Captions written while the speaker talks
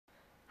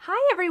Hi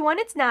everyone,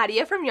 it's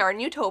Nadia from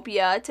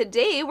YARNutopia.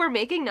 Today we're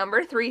making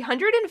number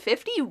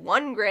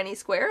 351 granny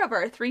square of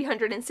our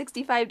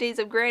 365 days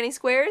of granny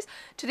squares.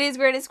 Today's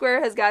granny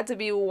square has got to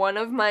be one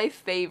of my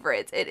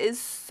favorites. It is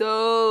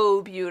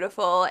so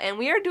beautiful and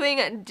we are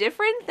doing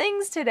different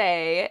things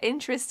today.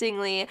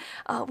 Interestingly,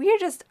 we are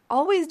just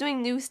always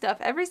doing new stuff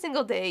every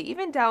single day,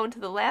 even down to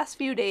the last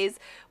few days.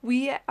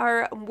 We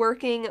are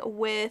working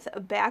with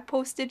back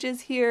post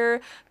stitches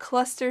here,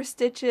 cluster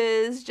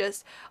stitches,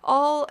 just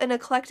all an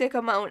eclectic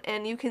amount.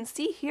 And you can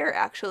see here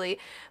actually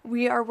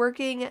we are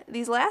working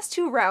these last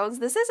two rounds.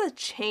 This is a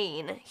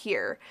chain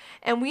here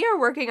and we are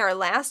working our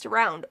last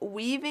round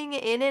weaving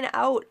in and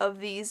out of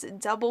these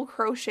double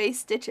crochet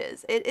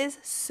stitches. It is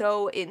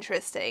so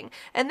interesting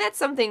and that's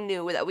something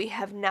new that we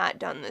have not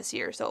done this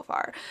year so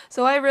far.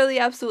 So I really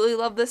absolutely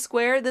love this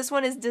square. This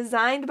one is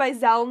designed by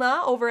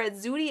Zelna over at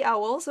Zooty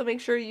Owl, so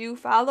make sure you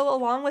follow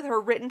along with her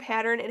written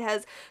pattern. It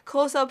has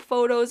close-up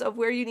photos of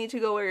where you need to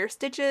go with your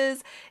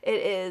stitches.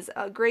 It is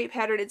a great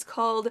pattern. It's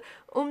called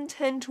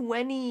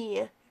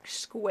 1020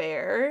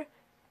 square.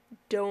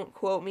 Don't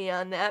quote me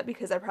on that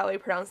because I probably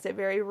pronounced it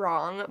very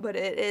wrong, but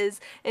it is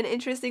an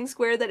interesting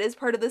square that is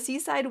part of the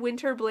Seaside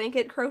Winter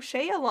Blanket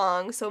Crochet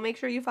Along, so make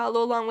sure you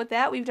follow along with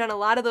that. We've done a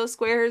lot of those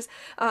squares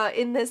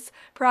in this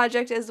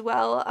project as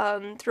well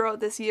throughout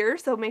this year,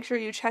 so make sure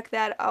you check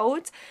that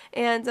out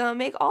and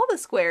make all the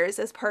squares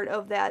as part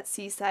of that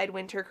Seaside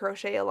Winter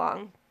Crochet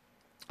Along.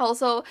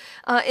 Also,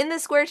 in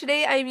this square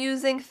today, I'm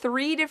using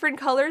 3 different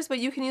colors, but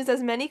you can use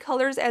as many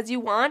colors as you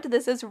want.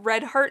 This is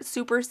Red Heart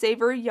Super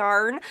Saver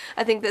yarn.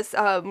 I think this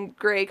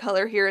gray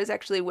color here is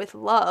actually with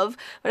Love,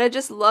 but I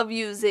just love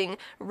using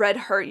Red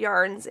Heart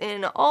yarns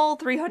in all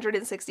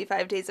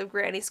 365 Days of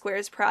Granny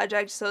Squares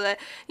project so that,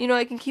 you know,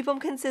 I can keep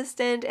them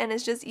consistent and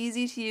it's just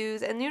easy to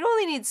use, and you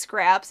only need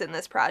scraps in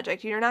this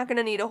project. You're not going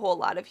to need a whole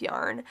lot of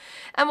yarn.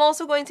 I'm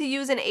also going to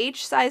use an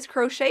H size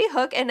crochet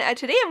hook, and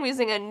today I'm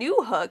using a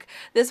new hook.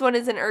 This one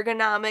is an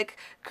ergonomic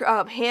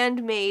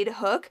handmade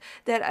hook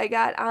that I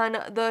got on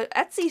the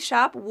Etsy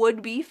shop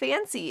Would Be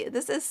Fancy.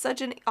 This is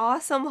such an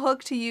awesome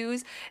hook to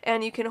use,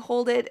 and you can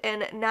hold it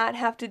and not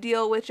have to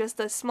deal with just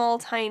a small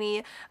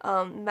tiny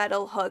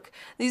metal hook.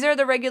 These are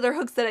the regular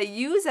hooks that I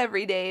use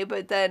every day,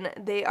 but then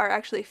they are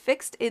actually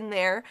fixed in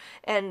there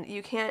and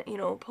you can't, you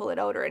know, pull it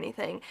out or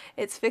anything.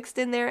 It's fixed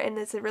in there and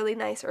it's a really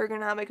nice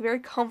ergonomic, very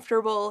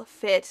comfortable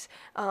fit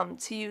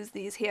to use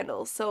these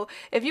handles. So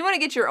if you want to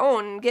get your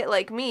own, get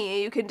like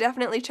me, you can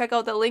definitely check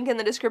out the link in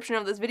the description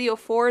of this video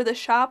for the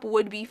shop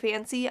Would Be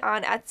Fancy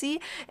on Etsy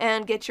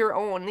and get your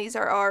own. These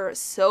are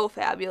so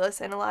fabulous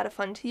and a lot of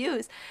fun to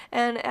use,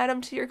 and add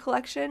them to your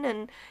collection,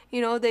 and you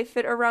know, they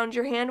fit around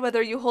your hand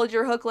whether you hold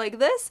your hook like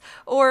this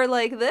or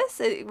like this.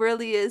 It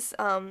really is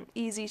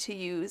easy to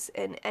use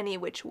in any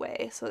which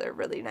way, so they're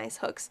really nice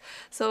hooks.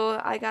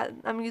 So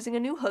I'm using a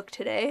new hook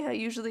today. I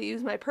usually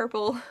use my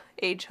purple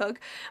H hook,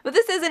 but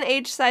this is an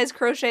H size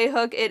crochet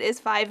hook. It is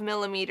 5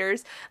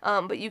 millimeters,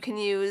 but you can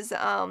use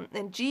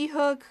a G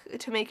hook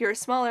to make yours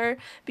smaller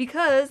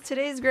because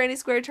today's granny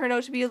square turned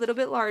out to be a little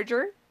bit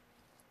larger.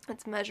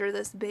 Let's measure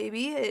this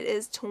baby. It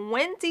is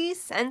 20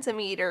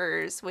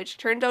 centimeters, which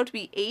turned out to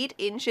be 8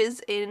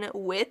 inches in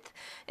width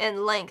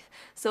and length.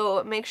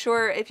 So make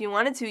sure if you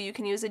wanted to, you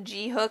can use a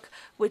G hook,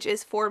 which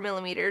is 4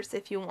 millimeters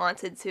if you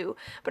wanted to.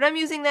 But I'm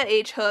using that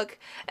H hook.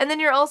 And then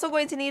you're also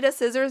going to need a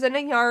scissors and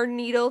a yarn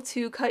needle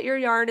to cut your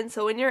yarn and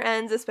sew in your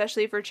ends,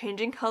 especially for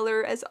changing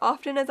color as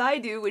often as I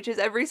do, which is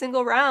every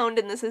single round.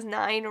 And this is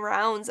 9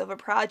 rounds of a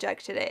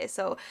project today.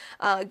 So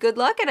good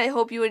luck, and I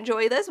hope you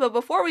enjoy this. But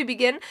before we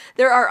begin,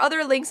 there are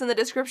other links in the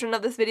description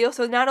of this video.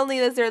 So not only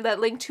is there that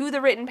link to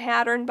the written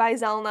pattern by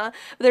Zelna,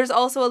 but there's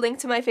also a link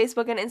to my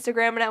Facebook and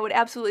Instagram, and I would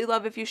absolutely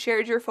love if you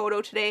shared your photo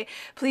today.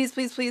 Please,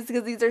 please, please,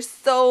 because these are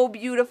so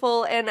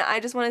beautiful and I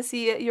just want to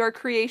see your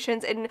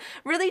creations and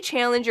really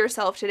challenge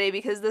yourself today,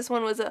 because this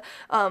one was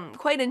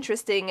quite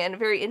interesting and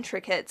very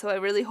intricate. So I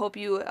really hope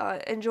you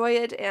enjoy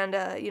it,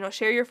 and you know,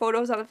 share your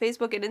photos on the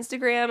Facebook and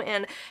Instagram,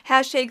 and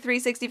hashtag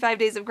 365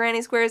 Days of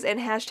Granny Squares and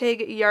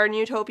hashtag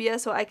YARNutopia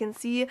so I can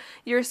see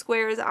your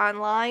squares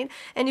online.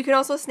 And you can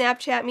also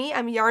Snapchat me.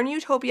 I'm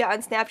YARNutopia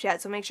on Snapchat,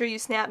 so make sure you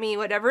snap me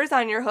whatever is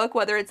on your hook,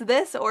 whether it's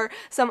this or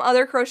some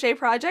other crochet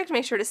project.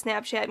 Make sure to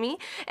Snapchat me.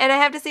 And I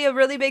have to say a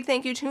really big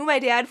thank you to my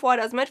dad, Fuad,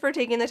 Azmat, for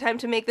taking the time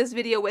to make this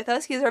video with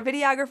us. He's our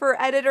videographer,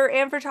 editor,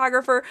 and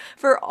photographer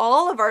for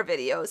all of our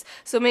videos.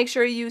 So make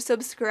sure you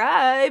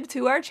subscribe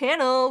to our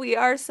channel. We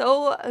have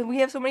so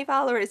many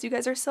followers. You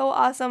guys are so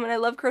awesome, and I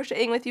love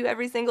crocheting with you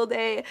every single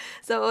day.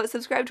 So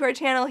subscribe to our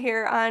channel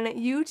here on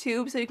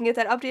YouTube so you can get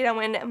that update on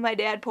when my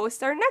dad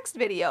posts our next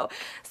video.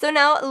 So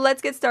now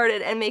let's get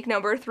started and make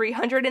number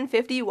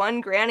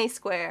 351 granny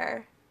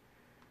square.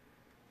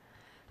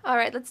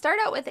 Alright, let's start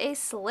out with a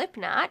slip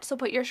knot. So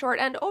put your short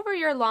end over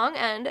your long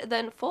end,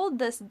 then fold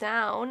this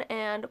down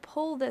and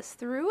pull this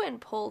through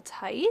and pull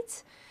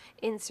tight.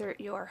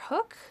 Insert your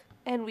hook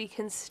and we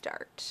can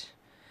start.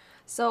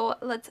 So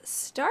let's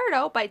start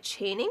out by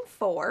chaining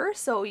 4.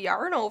 So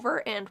yarn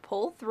over and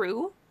pull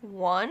through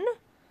 1,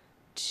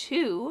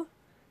 2,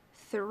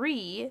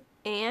 3,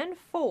 and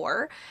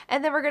 4,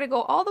 and then we're going to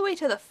go all the way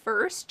to the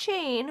first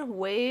chain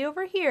way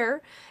over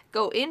here,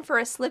 go in for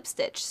a slip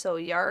stitch. So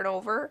yarn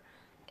over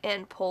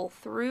and pull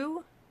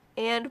through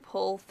and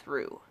pull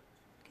through.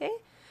 Okay,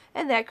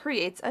 and that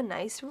creates a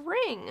nice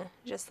ring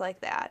just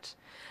like that.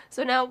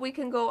 So now we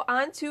can go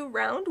on to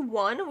round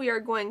 1. We are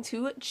going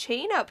to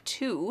chain up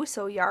 2,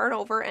 so yarn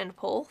over and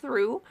pull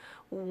through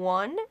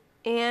 1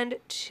 and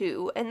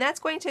 2, and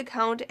that's going to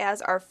count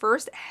as our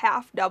first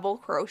half double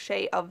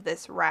crochet of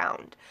this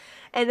round.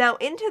 And now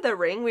into the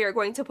ring we are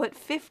going to put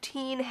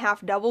 15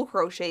 half double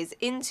crochets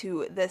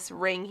into this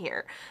ring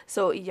here.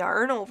 So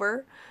yarn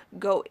over,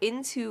 go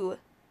into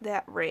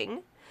that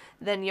ring,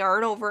 then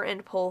yarn over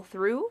and pull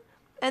through,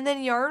 and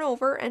then yarn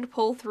over and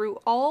pull through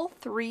all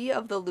 3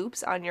 of the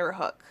loops on your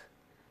hook.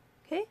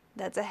 Okay,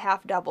 that's a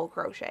half double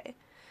crochet.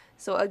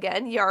 So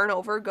again, yarn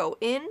over, go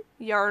in,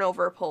 yarn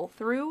over, pull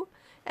through,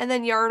 and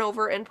then yarn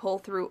over and pull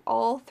through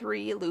all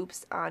 3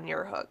 loops on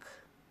your hook.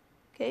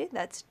 Okay,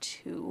 that's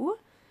 2.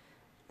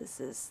 This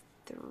is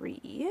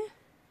 3.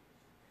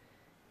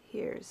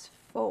 Here's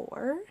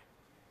 4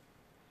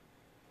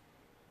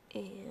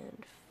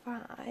 and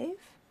 5,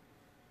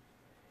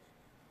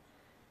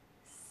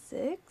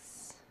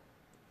 6,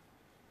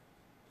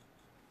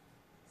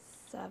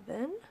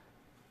 7,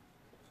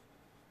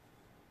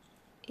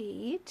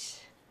 8,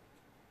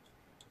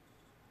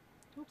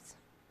 oops,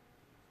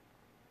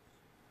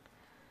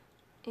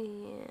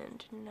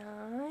 and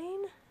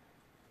 9.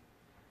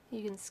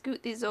 You can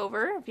scoot these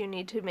over if you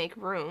need to make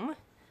room.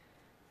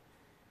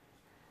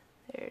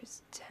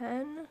 There's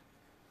 10,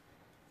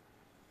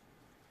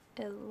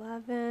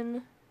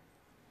 11,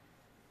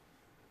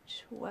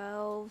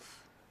 12,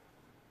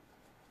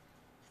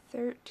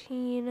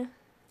 13,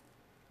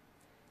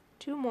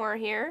 2 more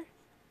here,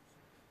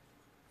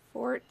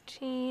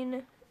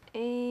 14,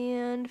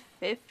 and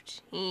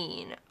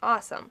 15.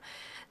 Awesome.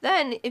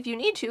 Then, if you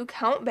need to,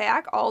 count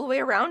back all the way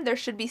around. There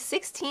should be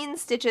 16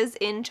 stitches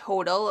in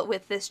total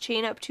with this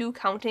chain up 2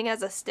 counting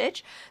as a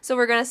stitch. So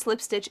we're going to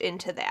slip stitch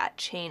into that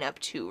chain up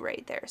 2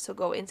 right there. So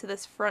go into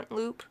this front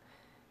loop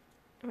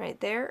right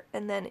there,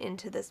 and then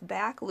into this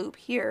back loop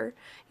here,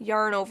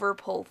 yarn over,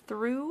 pull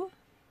through,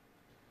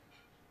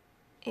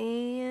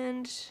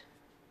 and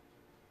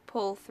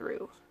pull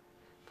through.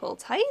 Pull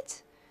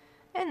tight,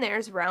 and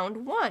there's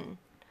round 1.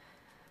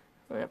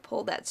 I'm going to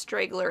pull that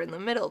straggler in the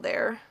middle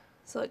there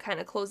so it kind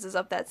of closes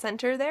up that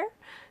center there.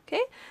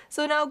 Okay,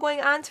 so now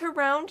going on to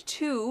round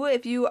 2,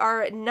 if you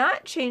are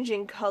not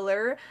changing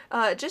color,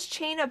 just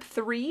chain up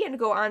 3 and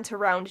go on to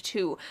round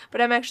 2. But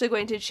I'm actually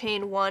going to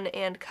chain 1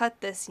 and cut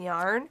this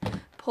yarn,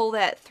 pull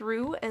that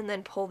through, and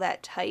then pull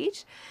that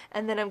tight.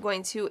 And then I'm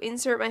going to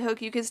insert my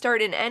hook. You can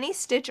start in any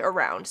stitch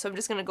around, so I'm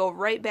just going to go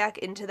right back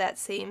into that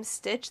same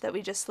stitch that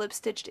we just slip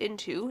stitched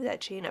into,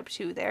 that chain up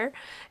 2 there.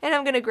 And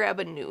I'm going to grab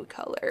a new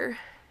color.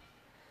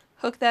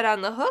 Hook that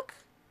on the hook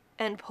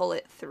and pull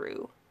it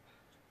through.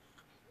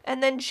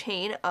 And then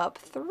chain up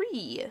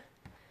 3.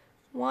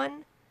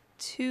 1,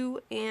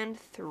 2, and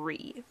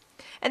 3.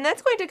 And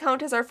that's going to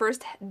count as our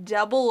first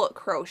double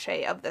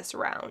crochet of this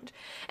round.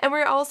 And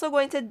we're also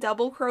going to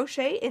double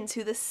crochet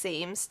into the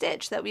same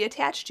stitch that we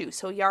attached to.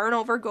 So yarn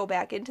over, go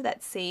back into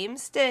that same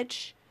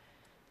stitch,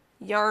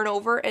 yarn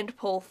over and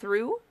pull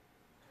through,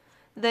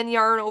 then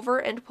yarn over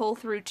and pull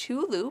through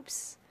 2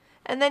 loops,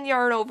 and then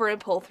yarn over and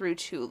pull through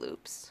 2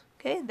 loops.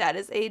 Okay, that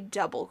is a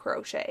double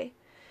crochet.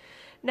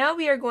 Now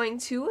we are going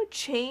to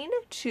chain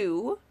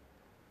 2,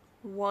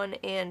 1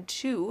 and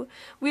 2.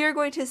 We are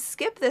going to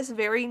skip this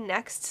very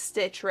next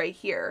stitch right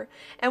here,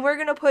 and we're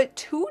going to put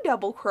 2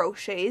 double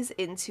crochets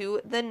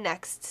into the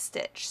next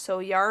stitch. So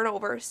yarn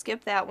over,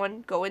 skip that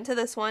one, go into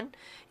this one,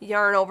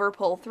 yarn over,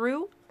 pull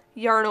through,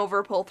 yarn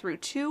over, pull through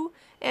 2,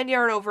 and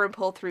yarn over and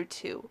pull through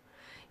 2.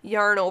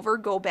 Yarn over,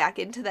 go back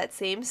into that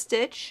same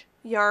stitch,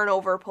 yarn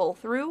over, pull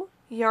through,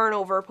 yarn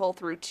over, pull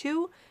through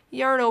 2,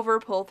 yarn over,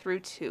 pull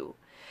through 2.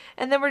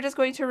 And then we're just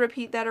going to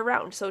repeat that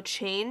around. So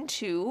chain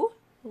 2,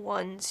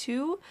 1,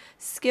 2,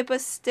 skip a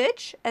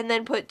stitch, and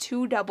then put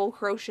 2 double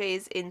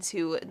crochets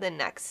into the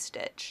next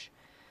stitch.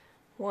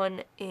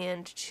 1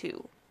 and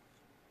 2.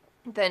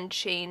 Then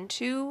chain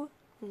 2,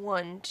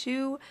 1,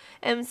 2,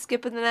 and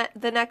skip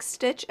the next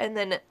stitch, and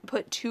then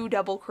put 2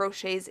 double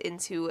crochets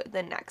into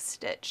the next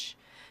stitch.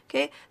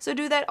 Okay, so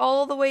do that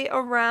all the way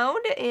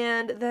around,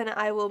 and then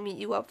I will meet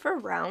you up for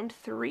round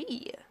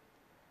 3.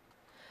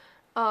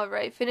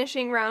 Alright,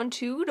 finishing round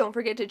 2, don't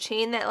forget to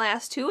chain that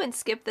last 2 and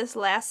skip this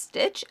last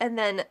stitch, and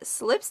then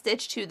slip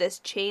stitch to this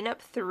chain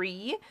up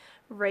 3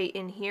 right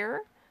in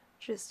here.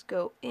 Just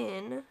go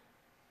in.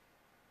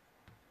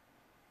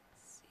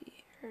 Let's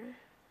see here.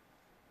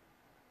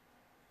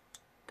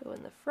 Go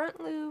in the front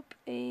loop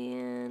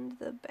and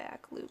the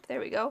back loop. There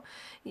we go.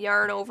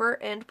 Yarn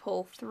over and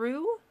pull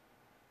through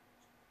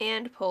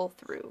and pull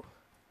through.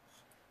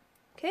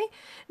 Okay,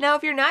 now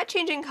if you're not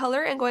changing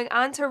color and going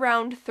on to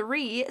round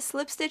 3,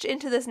 slip stitch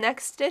into this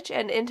next stitch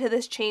and into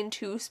this chain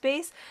 2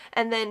 space,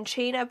 and then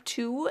chain up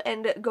 2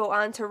 and go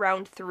on to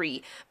round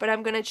 3. But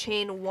I'm going to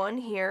chain 1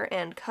 here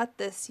and cut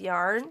this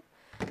yarn,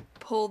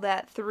 pull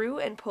that through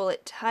and pull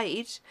it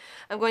tight.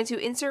 I'm going to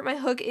insert my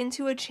hook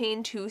into a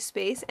chain 2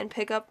 space and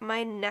pick up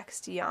my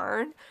next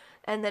yarn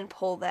and then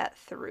pull that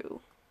through.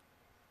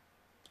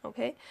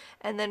 Okay,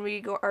 and then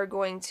we are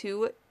going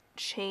to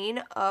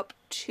chain up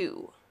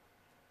 2.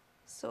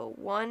 So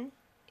 1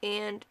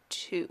 and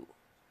 2.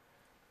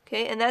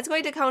 Okay, and that's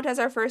going to count as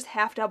our first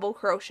half double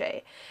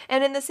crochet.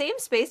 And in the same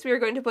space, we are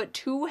going to put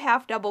 2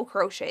 half double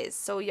crochets.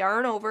 So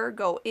yarn over,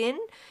 go in,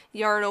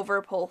 yarn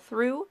over, pull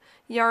through,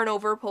 yarn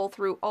over, pull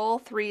through all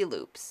 3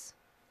 loops.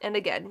 And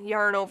again,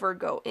 yarn over,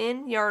 go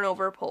in, yarn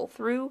over, pull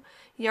through,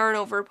 yarn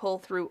over, pull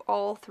through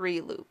all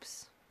 3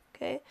 loops.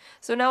 Okay,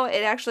 so now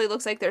it actually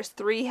looks like there's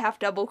 3 half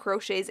double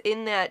crochets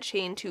in that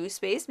chain 2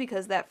 space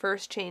because that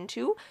first chain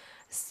 2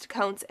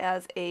 counts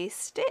as a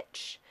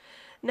stitch.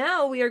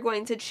 Now we are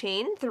going to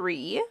chain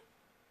 3,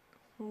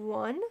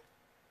 1,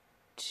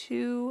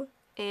 2,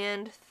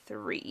 and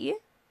 3.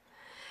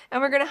 And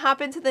we're going to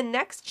hop into the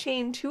next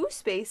chain 2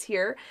 space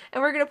here,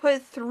 and we're going to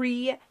put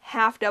 3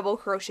 half double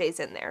crochets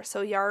in there.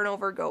 So yarn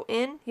over, go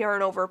in,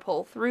 yarn over,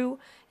 pull through,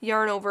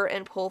 yarn over,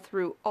 and pull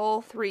through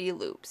all 3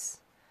 loops.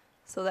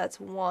 So that's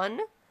 1,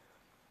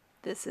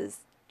 this is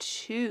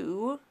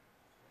 2,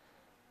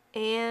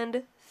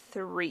 and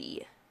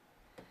 3.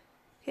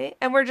 Okay,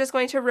 and we're just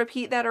going to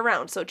repeat that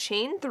around. So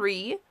chain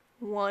 3,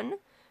 1,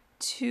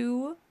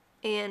 2,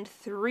 and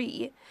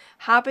 3.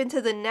 Hop into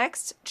the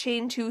next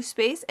chain 2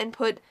 space and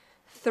put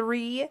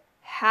 3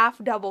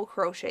 half double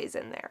crochets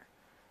in there.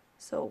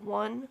 So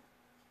 1,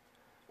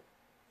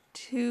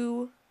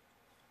 2,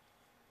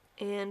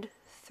 and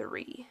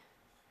 3.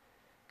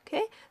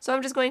 Okay, so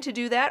I'm just going to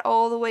do that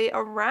all the way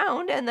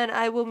around, and then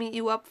I will meet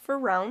you up for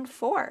round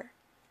 4.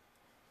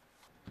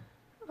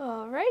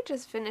 Alright,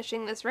 just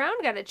finishing this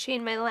round, gotta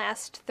chain my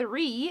last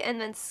 3 and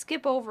then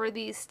skip over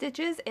these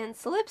stitches and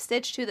slip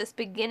stitch to this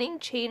beginning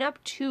chain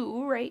up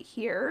 2 right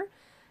here.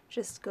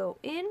 Just go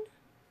in,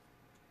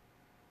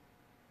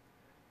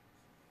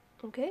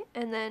 okay,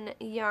 and then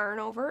yarn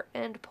over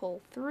and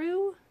pull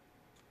through,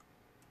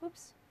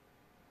 whoops,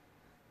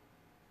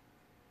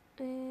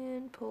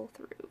 and pull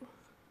through.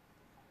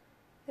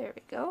 There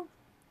we go.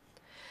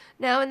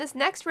 Now in this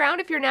next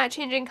round, if you're not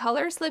changing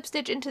color, slip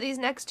stitch into these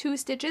next 2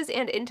 stitches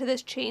and into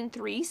this chain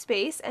 3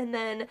 space, and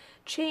then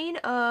chain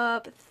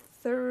up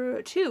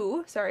 2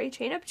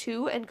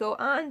 and go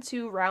on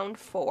to round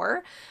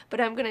 4. But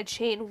I'm going to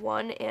chain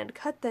 1 and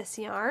cut this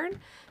yarn,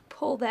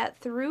 pull that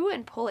through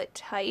and pull it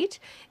tight,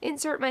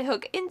 insert my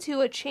hook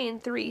into a chain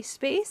 3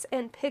 space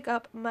and pick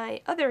up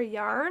my other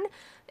yarn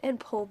and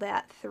pull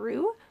that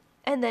through,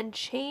 and then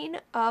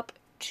chain up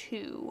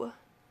 2.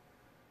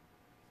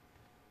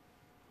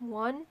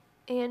 1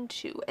 and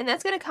 2, and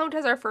that's going to count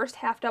as our first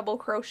half double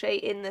crochet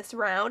in this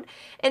round.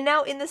 And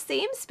now in the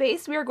same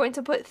space we are going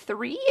to put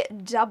 3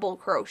 double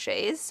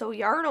crochets. So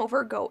yarn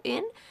over, go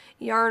in,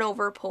 yarn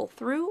over, pull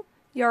through,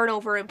 yarn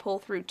over and pull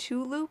through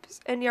 2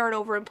 loops, and yarn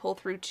over and pull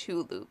through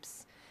 2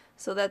 loops.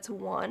 So that's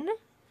 1,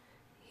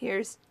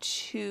 here's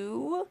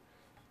 2,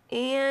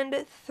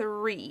 and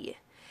 3.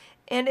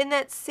 And in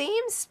that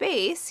same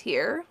space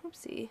here,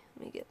 oopsie,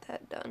 let me get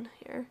that done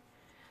here.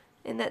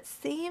 In that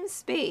same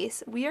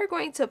space, we are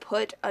going to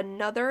put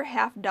another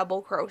half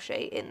double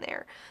crochet in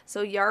there.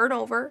 So yarn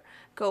over,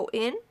 go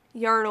in,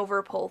 yarn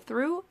over, pull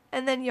through,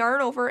 and then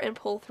yarn over and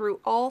pull through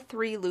all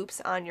 3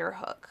 loops on your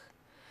hook.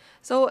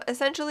 So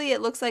essentially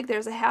it looks like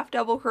there's a half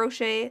double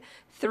crochet,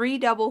 3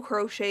 double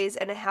crochets,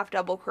 and a half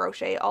double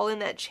crochet all in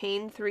that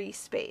chain 3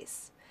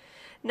 space.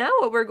 Now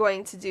what we're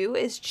going to do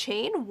is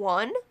chain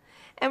 1,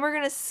 and we're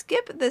going to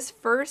skip this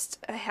first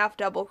half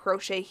double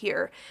crochet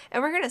here,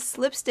 and we're going to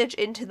slip stitch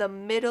into the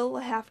middle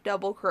half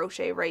double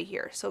crochet right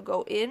here. So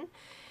go in,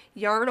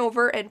 yarn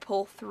over and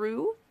pull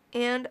through,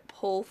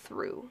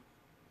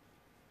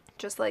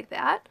 just like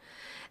that.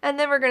 And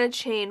then we're going to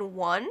chain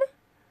 1,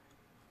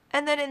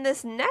 and then in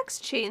this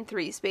next chain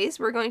 3 space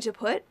we're going to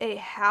put a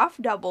half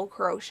double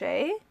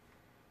crochet.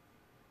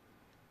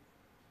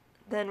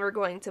 Then we're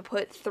going to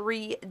put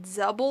 3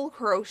 double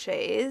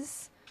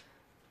crochets.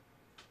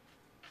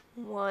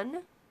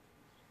 1,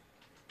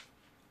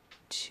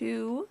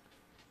 2,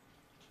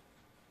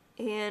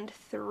 and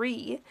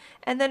 3,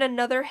 and then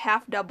another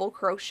half double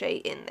crochet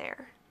in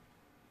there.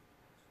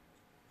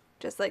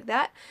 Just like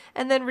that,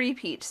 and then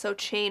repeat. So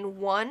chain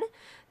 1,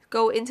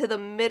 go into the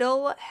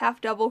middle half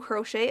double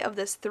crochet of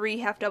this 3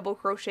 half double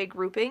crochet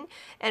grouping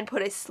and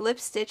put a slip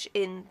stitch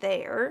in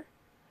there.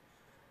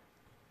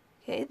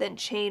 Okay, then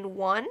chain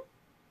 1,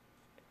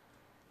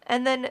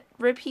 and then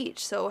repeat.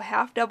 So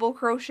half double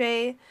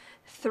crochet,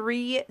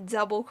 3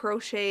 double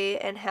crochet,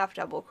 and half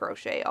double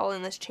crochet all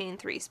in this chain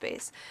 3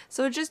 space.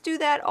 So just do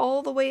that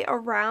all the way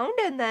around,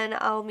 and then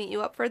I'll meet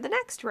you up for the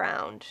next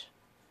round.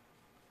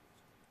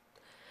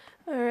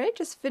 Alright,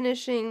 just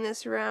finishing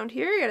this round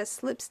here. You gotta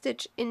slip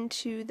stitch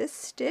into this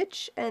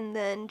stitch and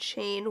then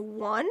chain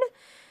 1,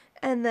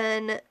 and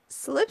then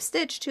slip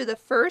stitch to the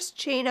first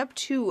chain up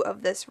 2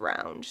 of this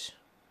round.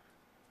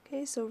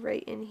 Okay, so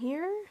right in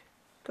here,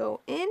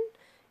 go in,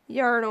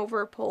 yarn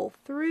over, pull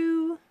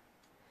through,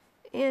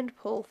 and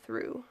pull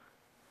through.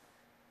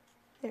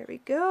 There we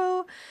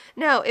go.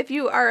 Now, if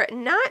you are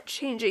not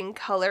changing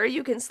color,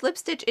 you can slip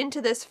stitch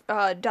into this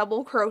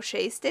double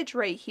crochet stitch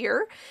right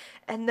here,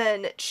 and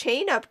then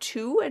chain up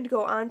 2 and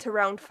go on to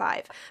round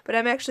 5. But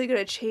I'm actually going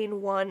to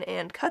chain 1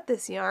 and cut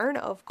this yarn,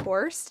 of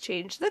course,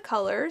 change the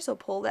color, so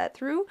pull that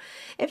through.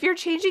 If you're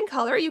changing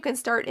color, you can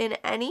start in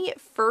any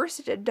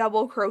first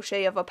double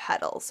crochet of a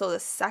petal, so the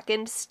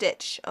second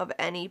stitch of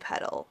any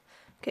petal.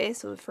 Okay,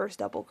 so the first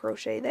double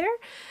crochet there,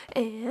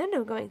 and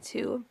I'm going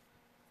to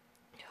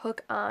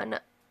hook on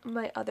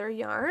my other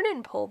yarn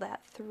and pull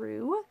that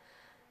through,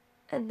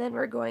 and then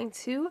we're going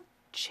to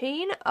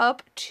chain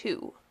up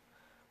 2,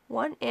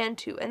 1 and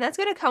 2, and that's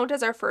going to count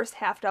as our first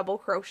half double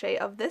crochet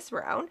of this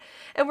round,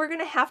 and we're going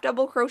to half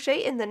double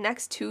crochet in the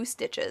next 2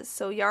 stitches.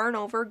 So yarn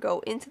over, go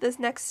into this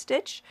next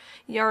stitch,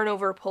 yarn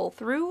over, pull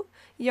through,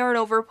 yarn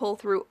over, pull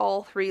through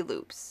all 3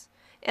 loops.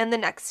 And the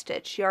next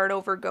stitch, yarn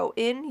over, go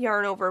in,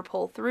 yarn over,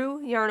 pull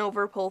through, yarn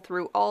over, pull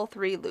through all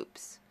 3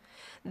 loops.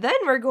 Then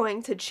we're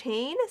going to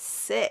chain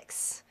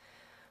 6.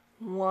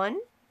 1,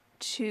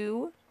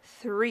 2,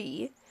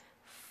 3,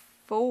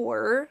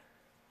 4,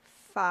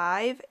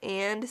 5,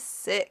 and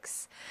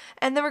 6.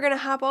 And then we're going to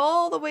hop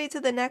all the way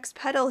to the next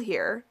petal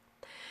here.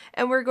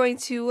 And we're going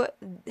to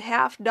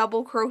half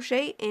double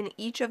crochet in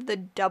each of the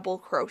double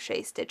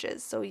crochet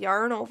stitches. So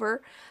yarn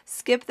over,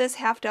 skip this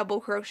half double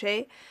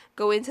crochet,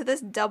 go into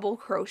this double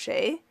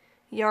crochet,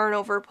 yarn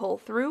over, pull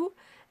through,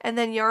 and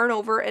then yarn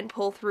over and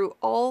pull through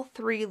all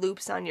 3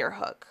 loops on your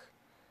hook.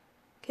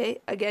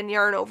 Okay, again,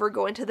 yarn over,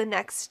 go into the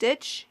next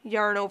stitch,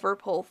 yarn over,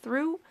 pull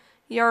through,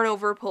 yarn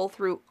over, pull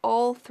through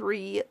all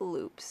 3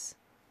 loops.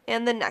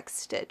 And the next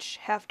stitch,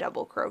 half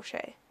double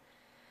crochet.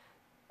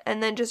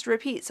 And then just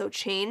repeat, so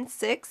chain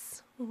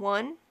 6,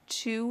 1,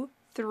 2,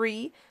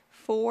 3,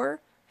 4,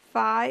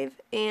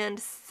 5, and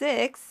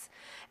 6,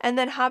 and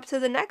then hop to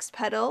the next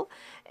petal,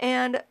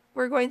 and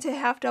we're going to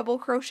half double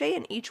crochet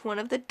in each one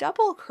of the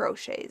double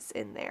crochets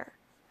in there.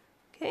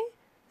 Okay,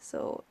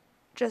 so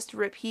just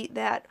repeat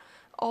that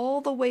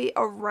all the way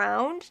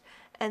around,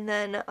 and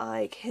then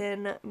I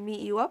can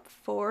meet you up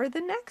for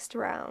the next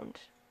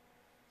round.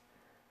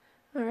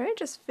 Alright,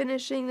 just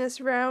finishing this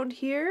round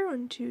here.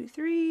 1, 2,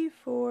 3,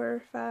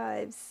 4,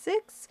 5,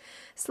 6.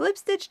 Slip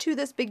stitch to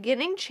this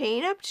beginning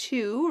chain up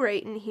 2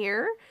 right in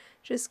here.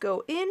 Just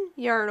go in,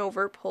 yarn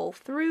over, pull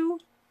through,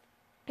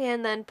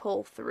 and then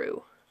pull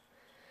through.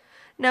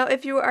 Now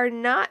if you are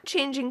not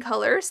changing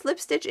color, slip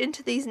stitch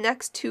into these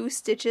next 2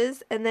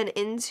 stitches and then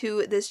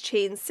into this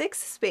chain 6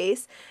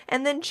 space,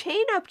 and then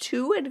chain up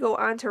 2 and go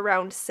on to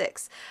round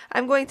 6.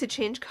 I'm going to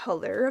change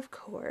color, of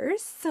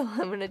course, so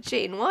I'm going to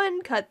chain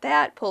 1, cut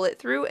that, pull it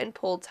through, and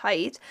pull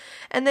tight,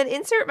 and then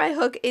insert my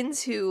hook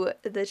into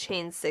the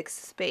chain 6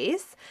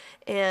 space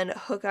and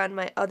hook on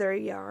my other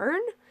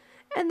yarn,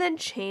 and then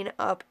chain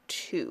up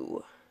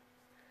 2.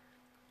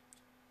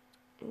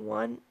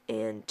 1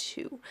 and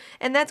 2,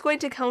 and that's going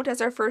to count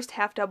as our first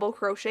half double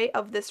crochet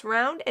of this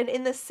round. And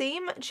in the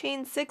same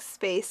chain 6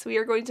 space, we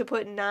are going to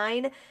put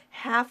 9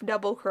 half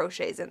double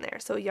crochets in there.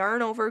 So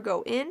yarn over,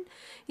 go in,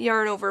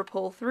 yarn over,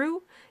 pull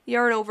through,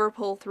 yarn over,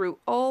 pull through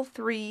all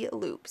 3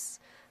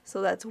 loops.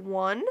 So that's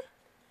 1,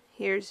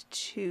 here's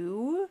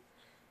 2,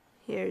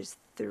 here's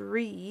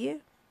 3,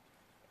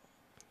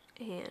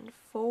 and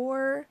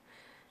 4,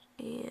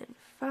 and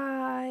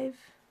 5,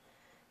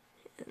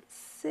 and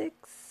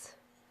 6,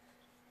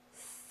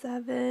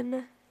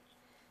 7,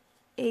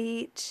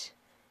 8,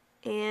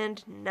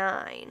 and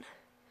 9.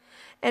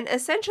 And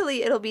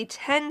essentially it'll be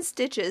 10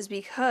 stitches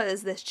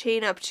because this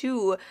chain up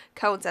 2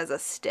 counts as a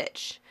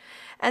stitch.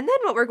 And then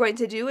what we're going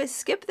to do is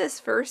skip this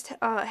first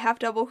half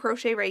double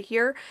crochet right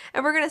here,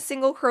 and we're going to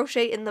single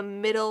crochet in the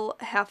middle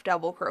half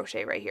double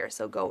crochet right here.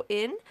 So go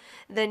in,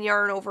 then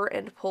yarn over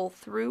and pull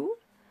through,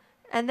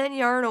 and then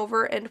yarn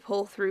over and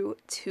pull through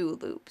 2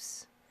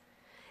 loops.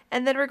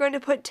 And then we're going to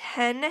put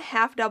 10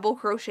 half double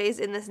crochets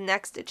in this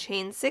next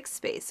chain 6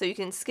 space. So you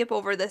can skip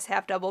over this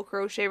half double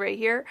crochet right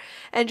here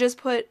and just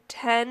put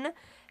 10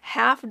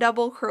 half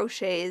double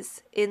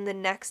crochets in the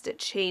next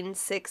chain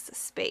 6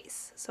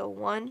 space. So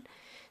 1,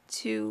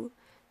 2,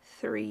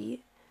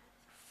 3,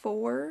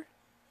 4,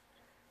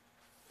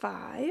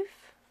 5,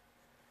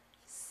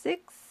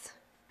 6,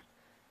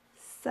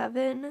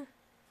 7,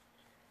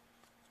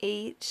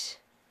 8,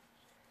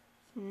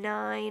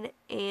 9,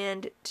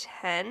 and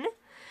 10.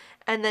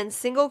 And then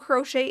single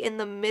crochet in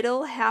the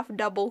middle half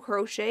double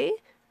crochet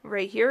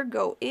right here,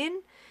 go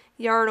in,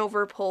 yarn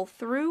over, pull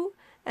through,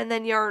 and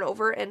then yarn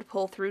over and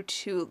pull through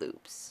 2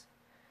 loops.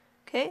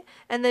 Okay,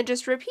 and then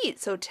just repeat.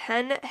 So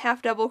 10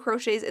 half double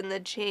crochets in the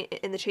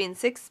chain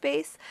 6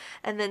 space,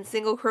 and then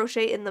single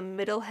crochet in the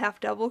middle half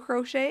double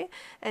crochet,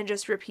 and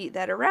just repeat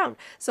that around.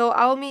 So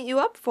I'll meet you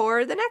up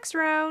for the next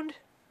round.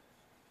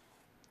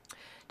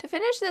 To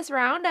finish this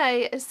round,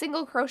 I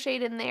single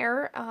crocheted in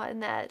there in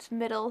that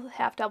middle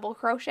half double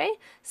crochet,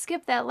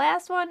 skip that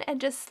last one,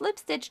 and just slip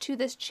stitch to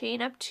this chain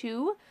up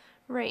 2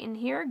 right in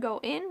here, go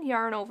in,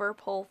 yarn over,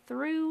 pull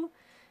through,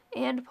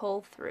 and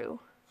pull through.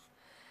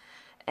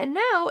 And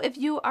now if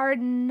you are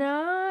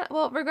not,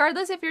 well,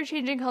 regardless if you're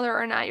changing color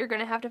or not, you're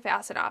going to have to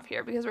fasten off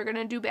here because we're going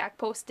to do back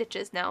post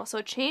stitches now.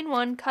 So chain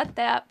 1, cut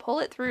that, pull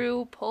it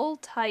through, pull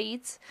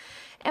tight,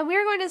 and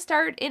we're going to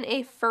start in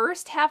a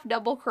first half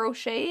double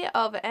crochet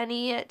of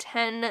any half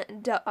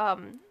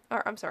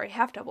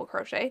double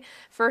crochet,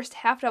 first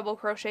half double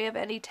crochet of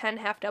any 10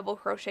 half double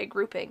crochet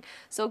grouping.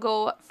 So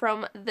go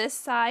from this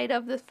side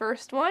of the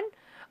first one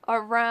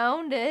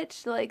around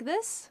it like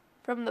this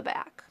from the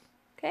back,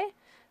 okay?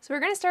 So we're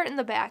going to start in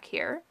the back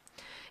here,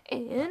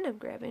 and I'm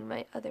grabbing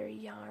my other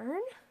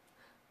yarn,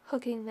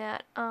 hooking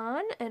that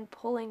on and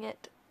pulling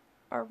it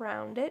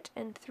around it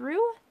and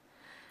through,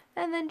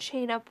 and then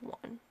chain up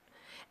 1.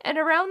 And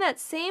around that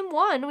same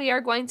one, we are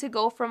going to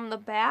go from the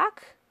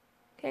back,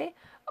 okay,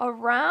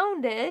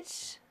 around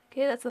it,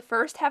 okay, that's the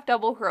first half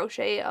double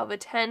crochet of a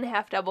 10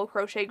 half double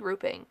crochet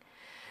grouping.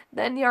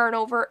 Then yarn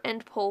over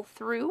and pull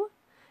through,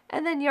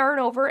 and then yarn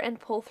over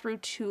and pull through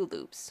 2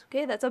 loops.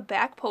 Okay, that's a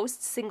back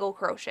post single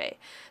crochet.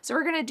 So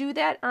we're going to do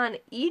that on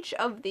each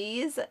of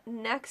these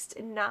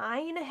next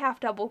 9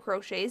 half double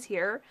crochets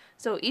here.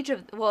 So each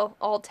of, well,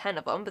 all 10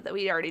 of them, but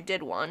we already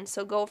did one.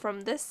 So go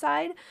from this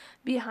side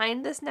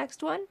behind this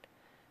next one,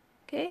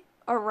 okay,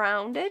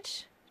 around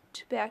it,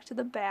 back to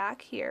the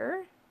back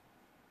here.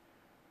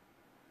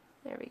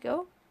 There we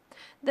go.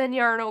 Then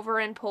yarn over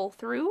and pull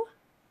through,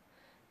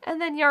 and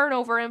then yarn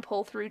over and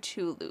pull through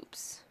 2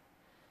 loops.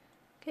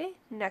 Okay,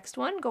 next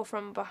one, go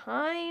from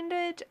behind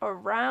it,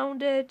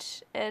 around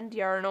it, and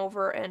yarn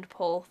over and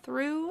pull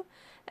through,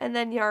 and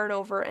then yarn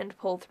over and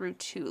pull through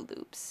 2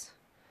 loops.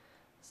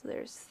 So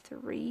there's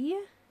 3,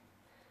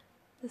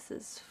 this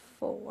is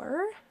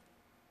 4,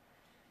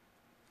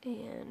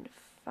 and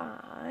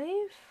 5,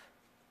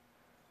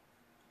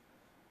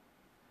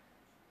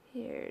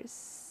 here's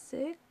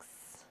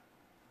 6,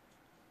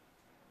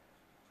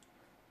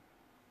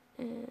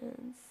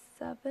 and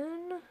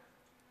 7,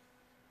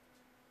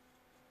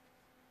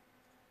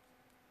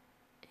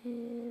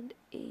 and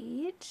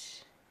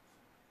 8,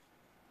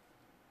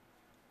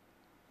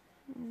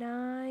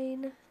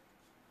 9,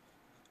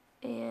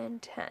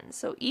 and 10.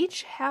 So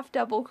each half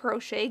double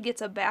crochet gets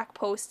a back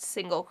post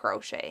single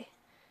crochet.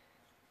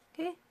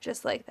 Okay,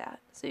 just like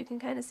that. So you can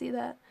kind of see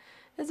that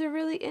as a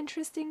really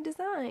interesting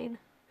design.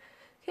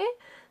 Okay,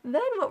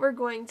 then what we're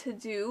going to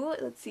do,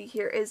 let's see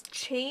here, is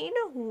chain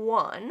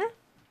 1.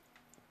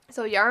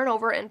 So yarn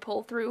over and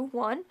pull through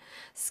 1,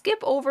 skip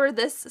over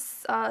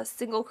this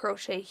single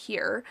crochet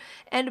here,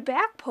 and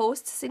back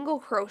post single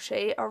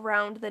crochet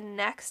around the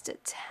next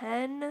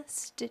 10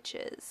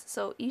 stitches.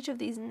 So each of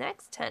these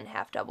next 10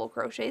 half double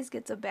crochets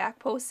gets a back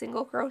post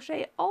single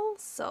crochet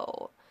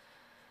also.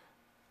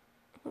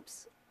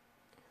 Oops,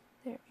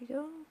 there we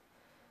go.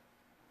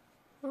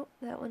 Oh,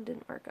 that one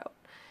didn't work out.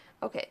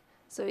 Okay,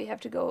 so we have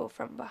to go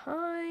from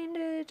behind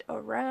it,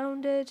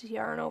 around it,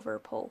 yarn over,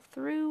 pull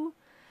through,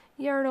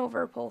 yarn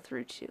over, pull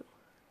through 2,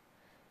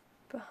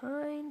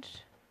 behind,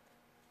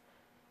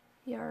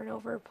 yarn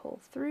over, pull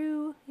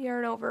through,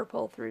 yarn over,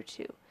 pull through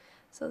 2.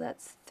 So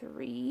that's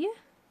 3,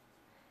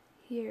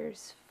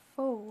 here's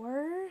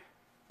 4,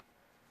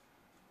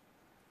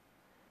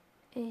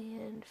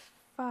 and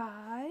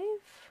 5,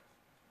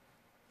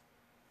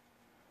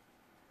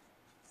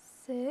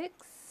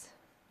 6,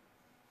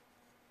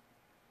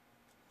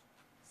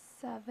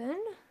 7,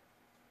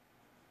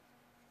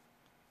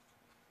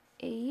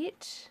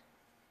 8,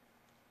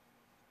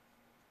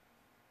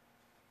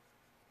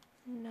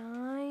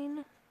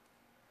 9,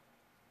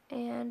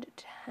 and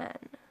 10.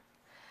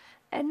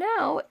 And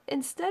now,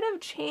 instead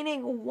of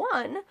chaining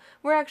 1,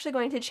 we're actually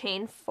going to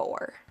chain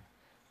 4.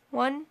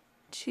 1,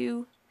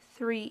 2,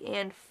 3,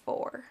 and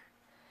 4.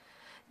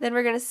 Then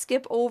we're going to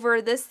skip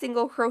over this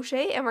single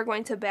crochet and we're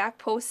going to back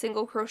post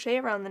single crochet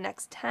around the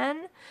next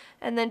 10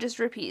 and then just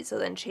repeat. So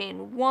then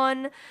chain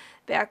 1,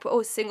 back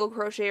post single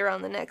crochet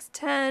around the next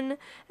 10,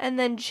 and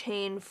then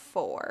chain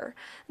 4.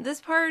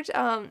 This part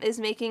is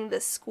making the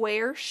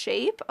square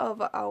shape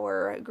of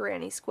our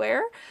granny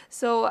square.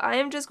 So I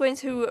am just going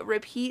to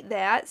repeat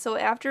that. So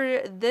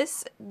after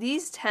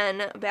these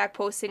 10 back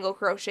post single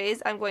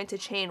crochets, I'm going to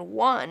chain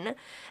 1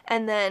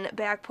 and then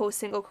back post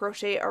single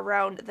crochet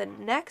around the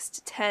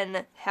next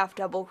 10 half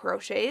double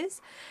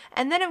crochets,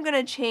 and then I'm going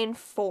to chain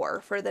 4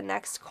 for the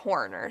next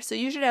corner. So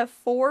you should have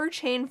 4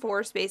 chain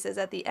 4 spaces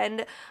at the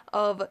end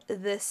of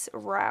this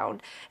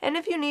round. And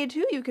if you need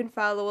to, you can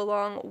follow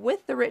along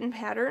with the written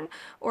pattern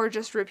or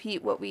just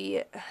repeat what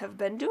we have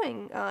been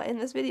doing in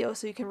this video,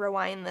 so you can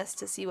rewind this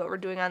to see what we're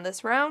doing on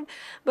this round.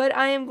 But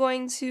I am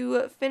going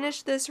to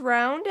finish this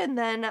round and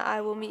then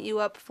I will meet you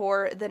up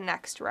for the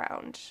next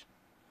round.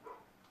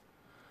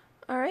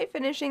 Alright,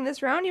 finishing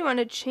this round, you want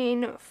to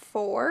chain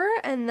 4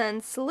 and then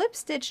slip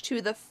stitch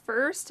to the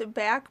first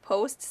back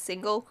post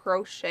single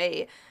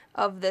crochet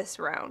of this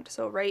round.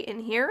 So right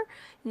in here,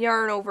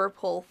 yarn over,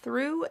 pull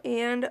through,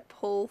 and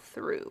pull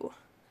through.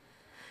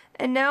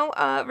 And now,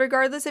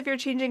 regardless if you're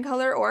changing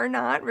color or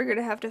not, we're going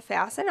to have to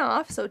fasten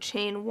off. So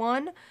chain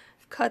 1,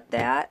 cut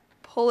that,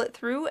 pull it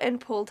through and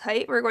pull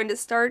tight. We're going to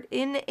start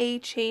in a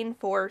chain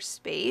 4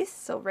 space,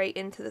 so right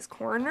into this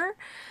corner.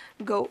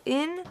 Go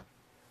in,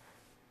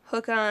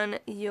 hook on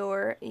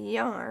your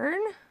yarn.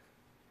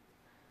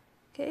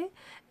 Okay,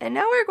 and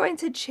now we're going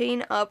to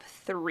chain up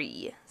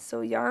 3.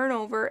 So yarn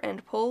over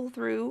and pull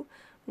through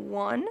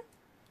 1,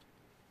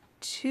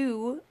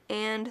 2,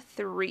 and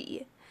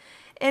 3.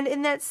 And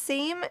in that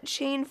same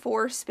chain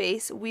 4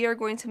 space, we are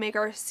going to make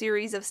our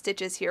series of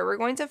stitches here. We're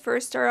going to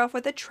first start off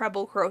with a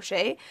treble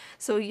crochet.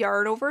 So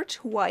yarn over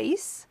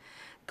twice,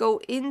 go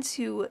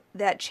into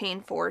that chain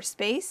 4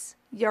 space,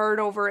 yarn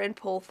over and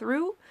pull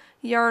through,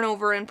 yarn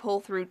over and pull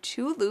through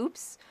 2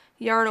 loops,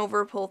 yarn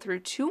over, pull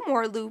through 2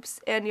 more loops,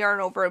 and yarn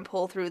over and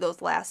pull through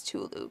those last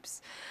 2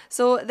 loops.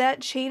 So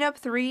that chain up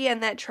 3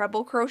 and that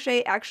treble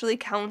crochet actually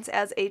counts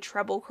as a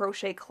treble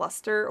crochet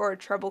cluster or a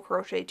treble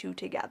crochet 2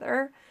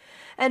 together.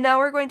 And now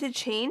we're going to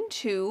chain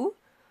 2,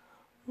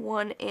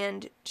 1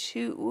 and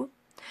 2,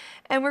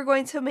 and we're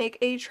going to make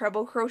a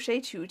treble crochet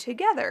 2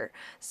 together.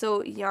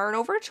 So yarn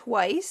over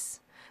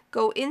twice,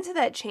 go into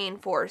that chain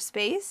 4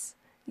 space,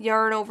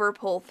 yarn over,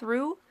 pull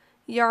through,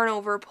 yarn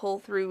over, pull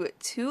through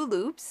 2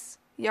 loops,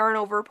 yarn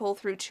over, pull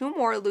through 2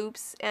 more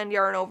loops, and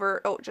yarn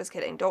over, oh, just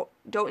kidding,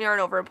 don't yarn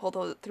over and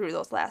pull through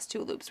those last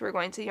 2 loops. We're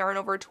going to yarn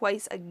over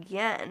twice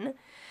again,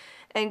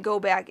 and go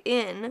back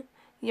in,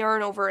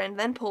 yarn over and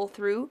then pull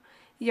through,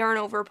 yarn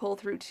over, pull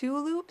through 2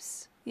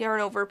 loops,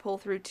 yarn over, pull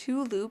through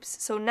 2 loops.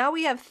 So now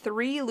we have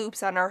 3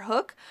 loops on our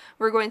hook.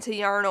 We're going to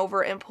yarn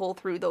over and pull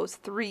through those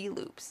 3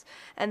 loops,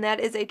 and that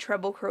is a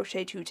treble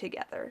crochet 2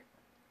 together.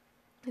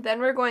 Then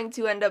we're going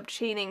to end up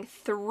chaining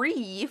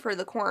 3 for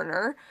the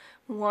corner,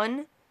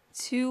 1,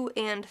 2,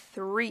 and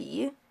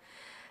 3,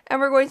 and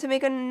we're going to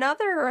make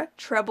another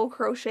treble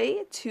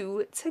crochet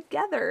 2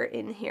 together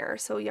in here.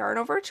 So yarn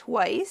over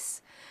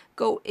twice,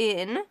 go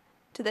in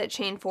to that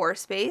chain 4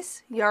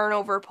 space, yarn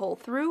over, pull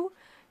through,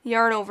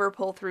 yarn over,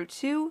 pull through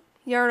 2,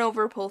 yarn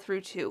over, pull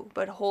through 2,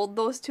 but hold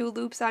those 2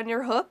 loops on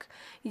your hook,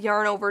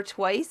 yarn over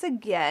twice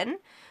again,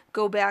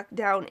 go back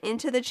down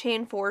into the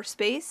chain 4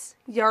 space,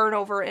 yarn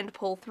over and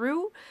pull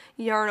through,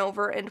 yarn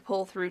over and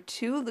pull through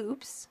 2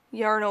 loops,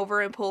 yarn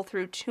over and pull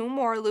through 2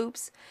 more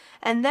loops,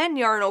 and then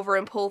yarn over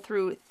and pull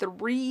through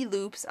 3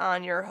 loops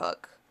on your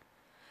hook.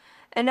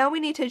 And now we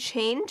need to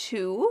chain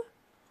 2,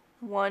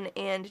 1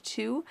 and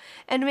 2,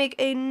 and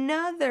make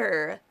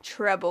another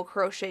treble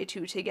crochet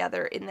 2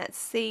 together in that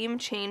same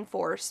chain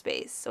 4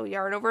 space. So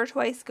yarn over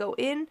twice, go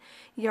in,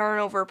 yarn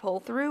over, pull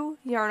through,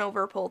 yarn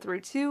over, pull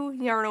through 2,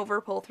 yarn over,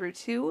 pull through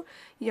 2,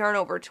 yarn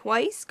over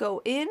twice,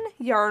 go in,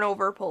 yarn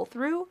over, pull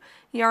through,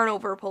 yarn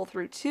over, pull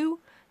through 2,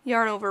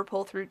 yarn over,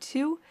 pull through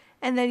 2,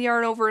 and then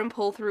yarn over and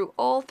pull through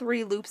all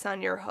 3 loops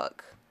on your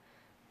hook.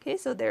 Okay,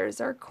 so there's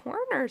our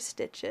corner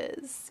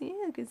stitches. See,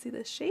 you can see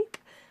the shape.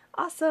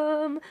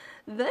 Awesome.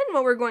 Then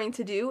what we're going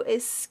to do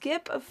is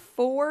skip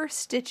 4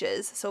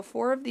 stitches. So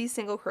 4 of these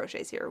single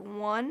crochets here.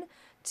 1,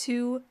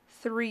 2,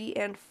 3,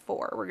 and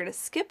 4. We're going to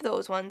skip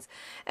those ones,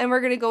 and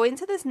we're going to go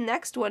into this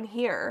next one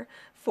here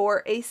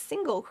for a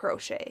single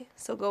crochet.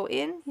 So go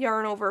in,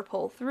 yarn over,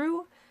 pull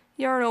through,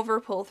 yarn over,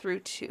 pull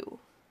through 2.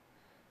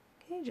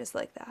 Okay, just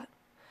like that.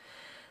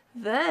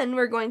 Then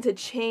we're going to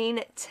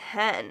chain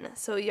 10.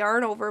 So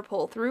yarn over,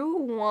 pull through,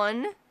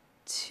 1,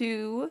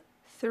 2,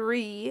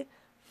 3,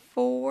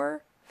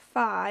 4,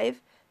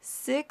 5,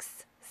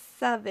 6,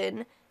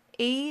 7,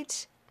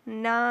 8,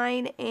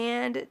 9,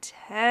 and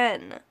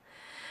 10.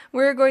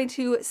 We're going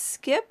to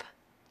skip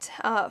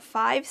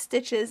 5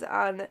 stitches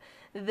on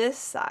this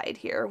side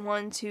here,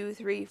 1, 2,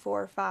 3,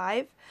 4,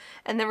 5,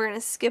 and then we're going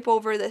to skip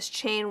over this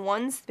chain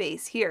 1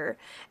 space here,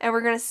 and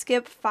we're going to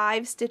skip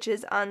 5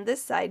 stitches on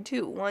this side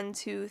too, 1,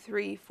 2,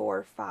 3,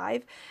 4,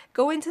 5,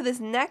 go into this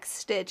next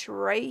stitch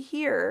right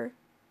here,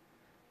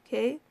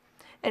 okay?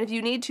 And if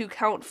you need to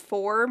count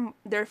 4,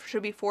 there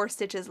should be 4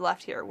 stitches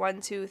left here.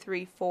 1, 2,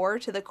 3, 4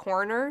 to the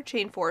corner,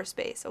 chain 4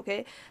 space,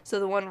 okay? So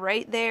the one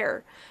right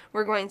there,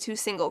 we're going to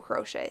single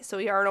crochet. So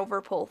yarn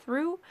over, pull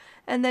through,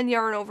 and then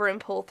yarn over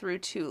and pull through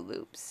 2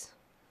 loops.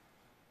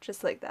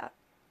 Just like that.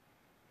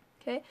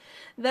 Okay?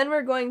 Then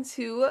we're going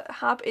to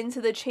hop into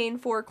the chain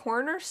 4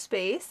 corner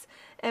space,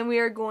 and we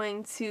are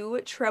going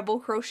to treble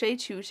crochet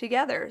 2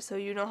 together. So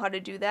you know how to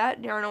do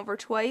that. Yarn over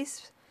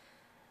twice,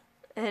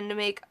 and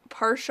make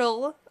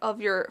partial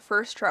of your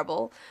first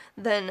treble,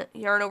 then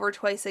yarn over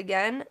twice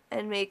again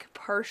and make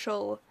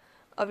partial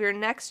of your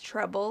next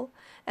treble,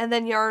 and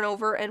then yarn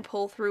over and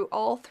pull through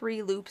all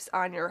 3 loops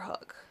on your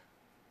hook.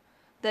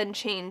 Then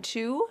chain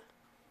 2,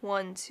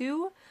 1,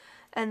 2,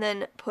 and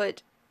then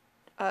put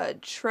a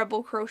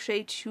treble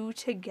crochet 2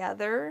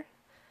 together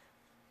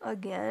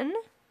again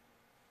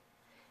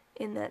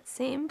in that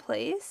same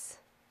place,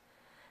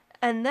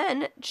 and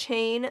then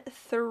chain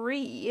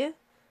 3,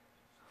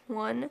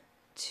 1,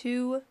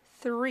 2,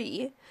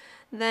 3,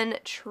 then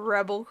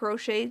treble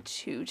crochet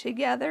 2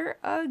 together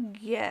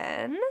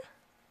again,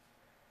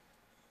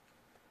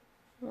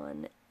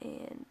 1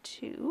 and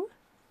 2,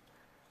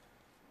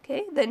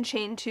 okay, then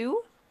chain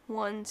 2,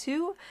 1,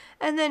 2,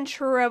 and then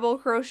treble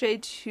crochet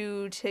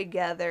 2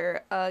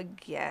 together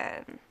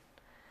again.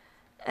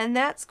 And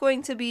that's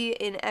going to be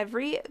in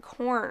every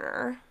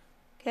corner.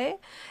 Okay,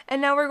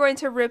 and now we're going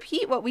to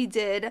repeat what we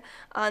did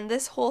on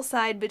this whole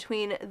side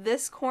between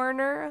this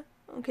corner,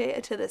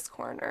 okay, to this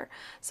corner.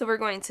 So we're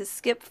going to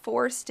skip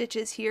 4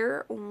 stitches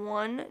here,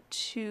 1,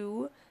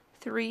 2,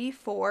 3,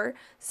 4,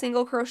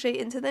 single crochet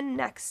into the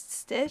next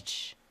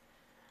stitch,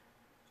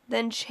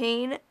 then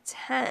chain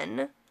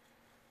 10,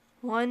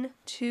 1,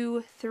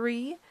 2,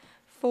 3,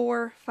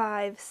 4,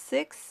 5,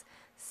 6,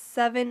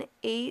 7,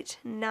 8,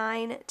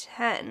 9,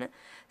 10.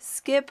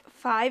 Skip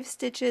 5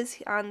 stitches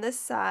on this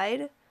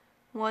side,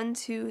 1,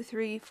 2,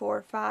 3,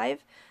 4,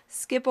 5.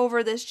 Skip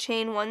over this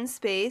chain 1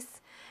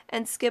 space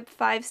and skip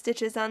 5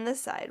 stitches on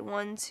this side,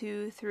 1,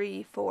 2,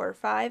 3, 4,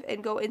 5,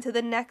 and go into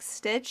the next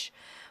stitch.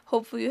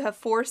 Hopefully you have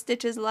 4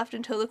 stitches left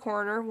until the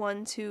corner,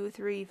 1, 2,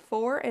 3,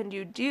 4, and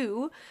you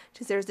do,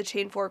 because there's the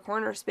chain 4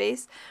 corner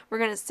space. We're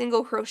going to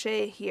single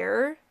crochet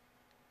here,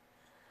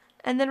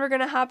 and then we're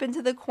going to hop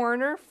into the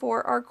corner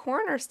for our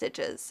corner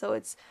stitches. So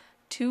it's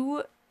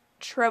 2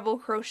 treble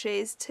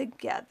crochets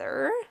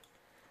together,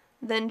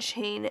 then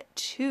chain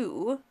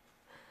 2,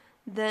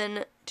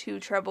 then 2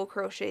 treble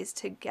crochets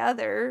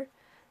together,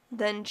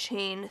 then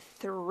chain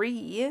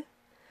 3,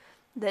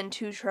 then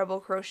 2 treble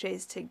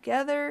crochets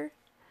together,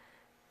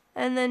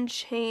 and then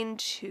chain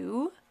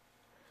 2,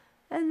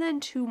 and then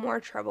 2 more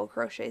treble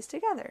crochets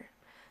together.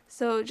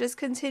 So just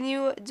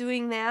continue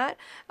doing that.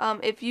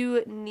 If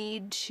you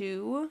need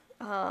to,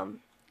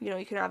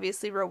 you can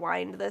obviously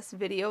rewind this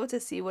video to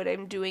see what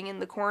I'm doing in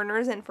the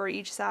corners and for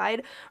each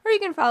side, or you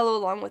can follow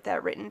along with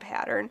that written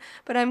pattern.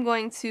 But I'm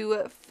going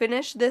to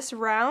finish this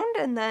round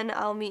and then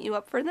I'll meet you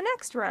up for the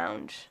next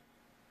round.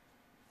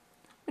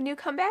 When you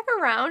come back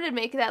around and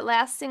make that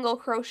last single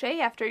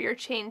crochet after your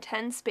chain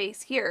 10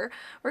 space here,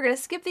 we're going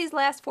to skip these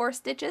last 4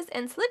 stitches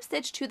and slip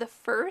stitch to the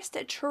first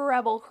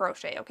treble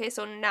crochet. Okay,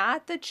 so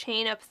not the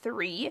chain up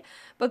 3,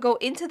 but go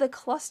into the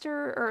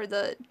cluster or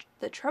the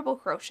treble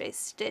crochet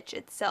stitch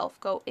itself.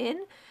 Go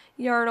in,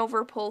 yarn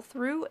over, pull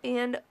through,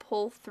 and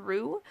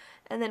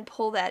then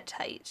pull that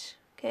tight.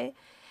 Okay.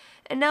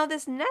 And now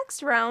this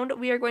next round,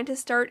 we are going to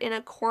start in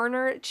a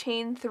corner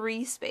chain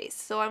 3 space.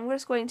 So I'm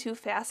just going to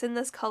fasten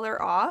this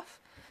color off.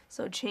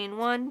 So chain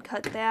 1,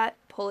 cut that,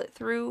 pull it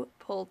through,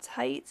 pull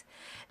tight,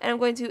 and I'm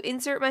going to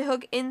insert my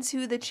hook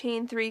into the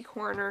chain 3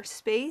 corner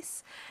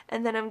space,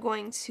 and then I'm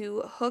going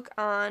to hook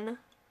on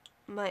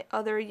my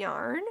other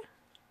yarn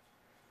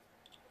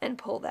and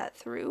pull that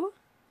through.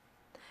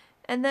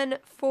 And then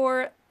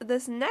for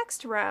this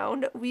next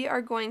round, we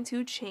are going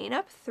to chain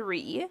up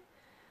 3,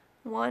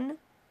 1,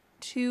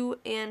 2,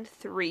 and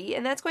 3,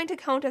 and that's going to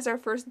count as our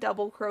first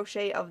double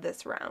crochet of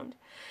this round.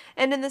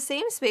 And in the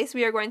same space,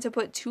 we are going to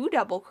put 2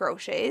 double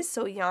crochets,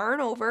 so yarn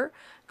over,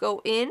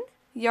 go in,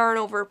 yarn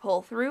over,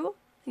 pull through,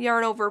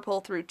 yarn over, pull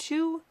through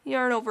 2,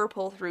 yarn over,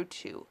 pull through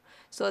 2.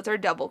 So that's our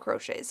double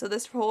crochets. So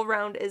this whole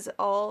round is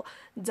all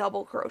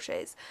double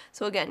crochets.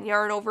 So again,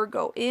 yarn over,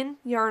 go in,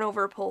 yarn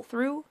over, pull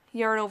through,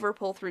 yarn over,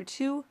 pull through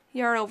 2,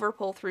 yarn over,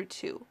 pull through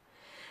 2.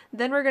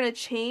 Then we're going to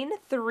chain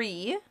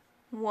 3,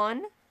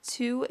 1,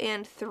 2,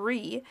 and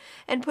 3,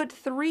 and put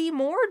 3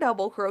 more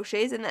double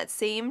crochets in that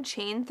same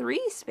chain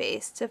 3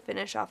 space to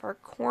finish off our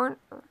corner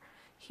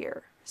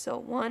here. So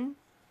 1,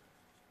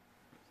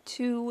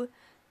 2,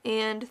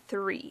 and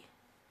 3.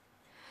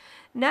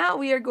 Now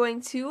we are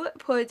going to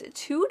put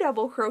 2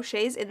 double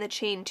crochets in the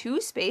chain 2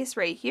 space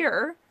right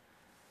here.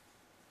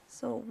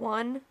 So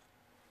 1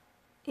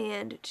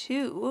 and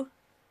 2.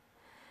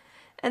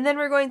 And then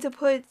we're going to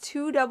put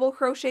 2 double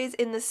crochets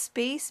in the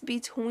space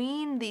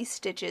between these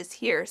stitches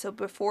here. So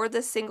before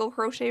the single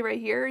crochet right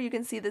here, you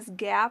can see this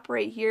gap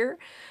right here.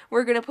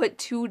 We're going to put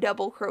 2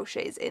 double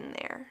crochets in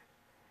there.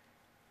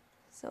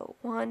 So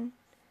 1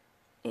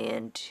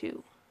 and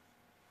 2.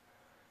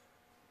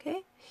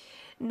 Okay.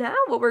 Now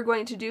what we're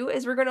going to do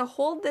is we're going to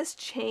hold this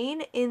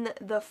chain in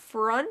the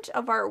front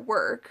of our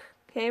work.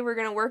 Okay, we're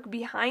going to work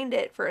behind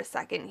it for a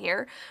second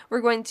here. We're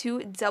going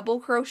to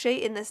double crochet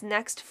in this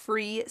next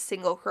free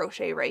single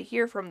crochet right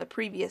here from the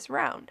previous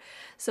round.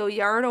 So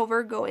yarn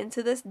over, go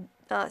into this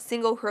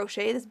single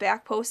crochet, this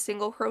back post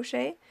single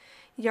crochet,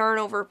 yarn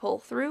over, pull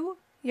through,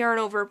 yarn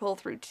over, pull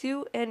through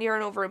 2, and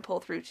yarn over and pull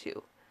through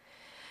 2.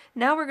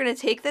 Now we're going to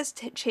take this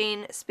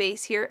chain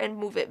space here and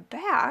move it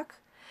back,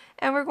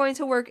 and we're going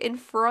to work in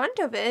front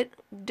of it,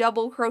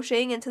 double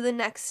crocheting into the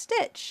next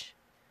stitch.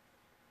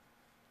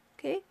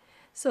 Okay.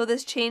 So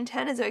this chain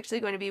 10 is actually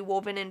going to be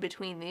woven in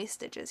between these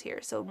stitches here.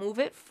 So move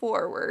it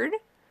forward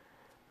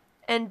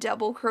and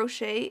double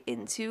crochet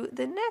into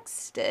the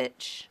next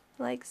stitch,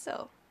 like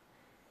so.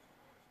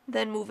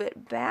 Then move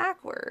it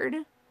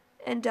backward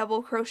and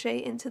double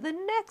crochet into the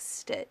next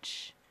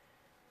stitch.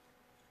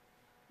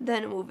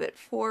 Then move it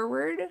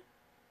forward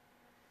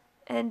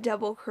and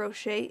double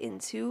crochet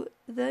into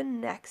the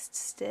next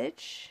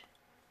stitch.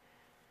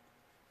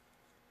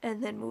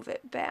 And then move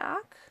it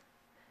back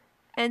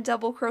and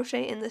double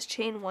crochet in this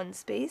chain 1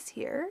 space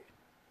here.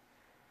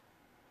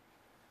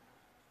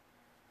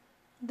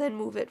 Then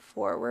move it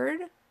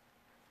forward,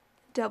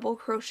 double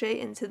crochet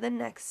into the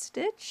next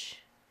stitch,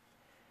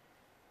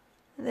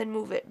 then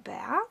move it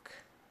back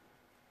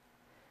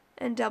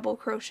and double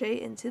crochet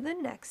into the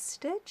next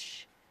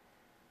stitch,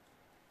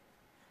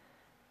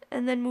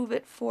 and then move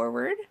it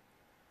forward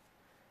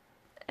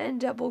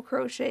and double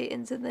crochet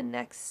into the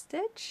next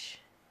stitch,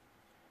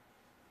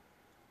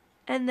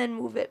 and then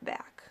move it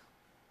back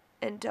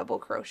and double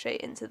crochet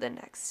into the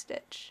next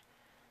stitch.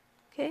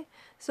 Okay,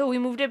 so we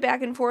moved it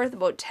back and forth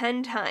about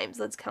 10 times.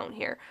 Let's count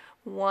here.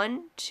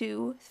 1,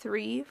 2,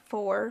 3,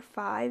 4,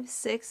 5,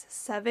 6,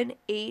 7,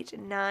 8,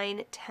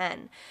 9,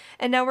 10.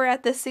 And now we're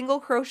at the single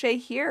crochet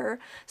here,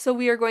 so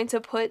we are going to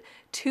put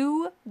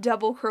 2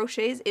 double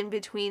crochets in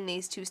between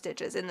these 2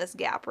 stitches in this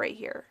gap right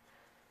here.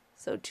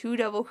 So 2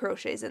 double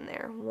crochets in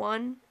there,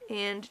 1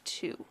 and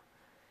 2.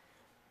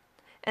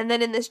 And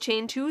then in this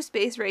chain 2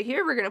 space right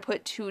here, we're going to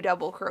put 2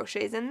 double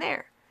crochets in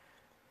there,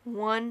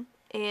 1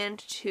 and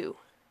 2.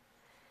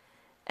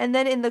 And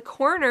then in the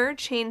corner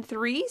chain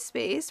 3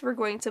 space, we're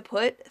going to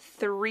put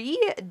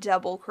 3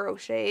 double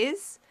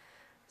crochets.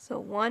 So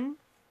 1,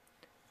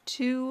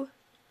 2,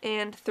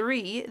 and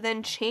 3.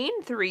 Then chain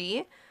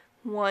 3,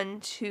 1,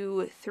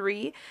 2,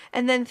 3.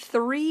 And then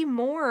 3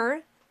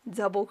 more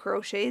double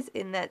crochets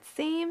in that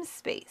same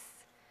space.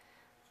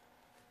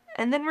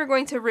 And then we're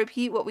going to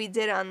repeat what we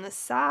did on the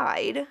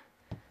side.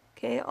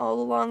 Okay, all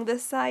along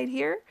this side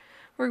here.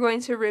 We're going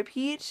to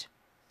repeat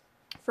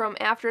from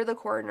after the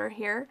corner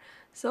here.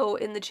 So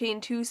in the chain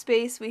 2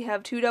 space, we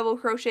have 2 double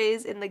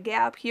crochets. In the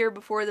gap here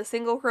before the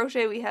single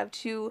crochet, we have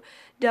 2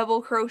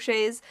 double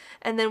crochets,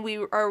 and then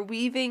we are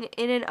weaving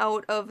in and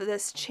out of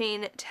this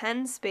chain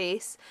 10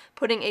 space,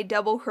 putting a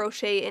double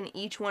crochet in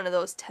each one of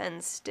those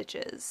 10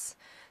 stitches.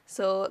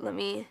 So let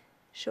me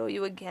show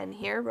you again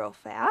here real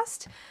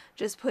fast.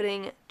 Just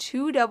putting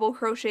 2 double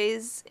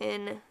crochets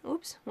in,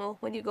 oops, well,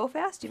 when you go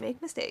fast you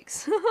make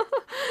mistakes.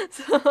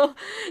 So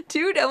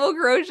 2 double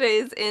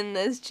crochets in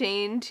this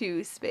chain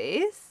 2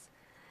 space,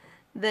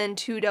 then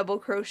 2 double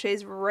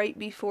crochets right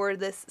before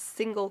this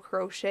single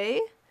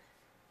crochet.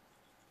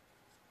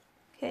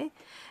 Okay,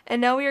 and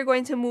now we are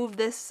going to move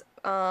this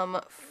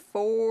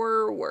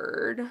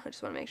forward. I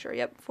just want to make sure,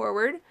 yep,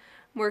 forward,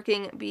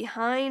 working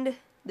behind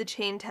the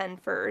chain 10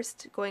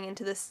 first, going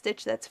into the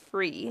stitch that's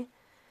free,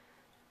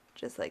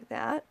 just like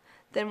that.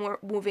 Then we're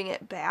moving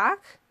it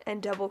back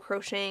and double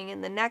crocheting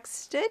in the next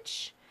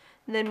stitch,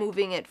 and then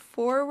moving it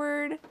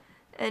forward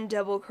and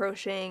double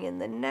crocheting in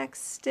the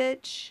next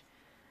stitch,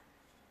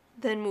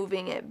 then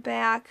moving it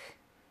back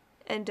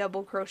and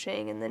double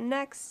crocheting in the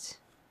next,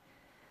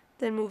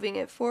 then moving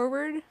it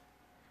forward,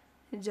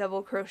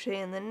 double crochet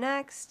in the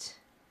next,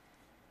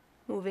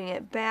 moving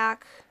it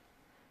back,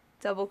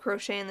 double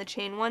crochet in the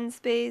chain 1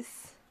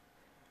 space,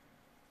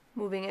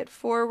 moving it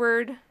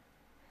forward,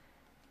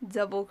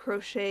 double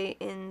crochet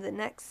in the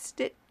next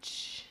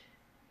stitch.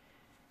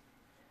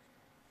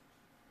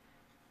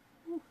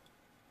 Let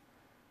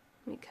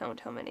me count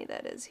how many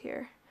that is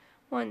here.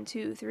 1,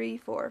 2, 3,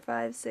 4,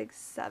 5, 6,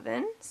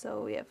 7.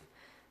 So we have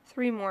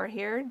 3 more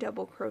here.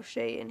 Double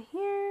crochet in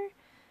here,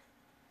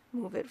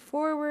 move it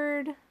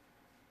forward,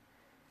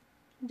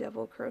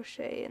 double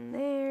crochet in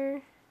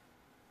there,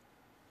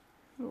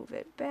 move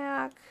it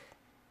back,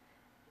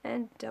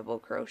 and double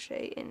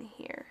crochet in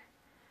here.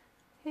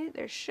 Okay,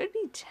 there should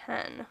be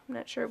 10. I'm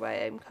not sure why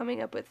I'm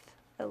coming up with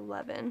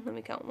 11. Let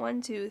me count.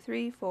 1, 2,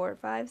 3, 4,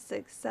 5,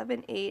 6,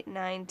 7, 8,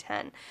 9,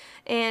 10.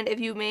 And if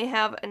you may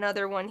have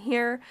another one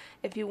here,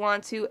 if you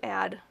want to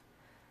add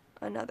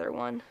another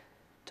one,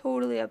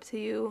 totally up to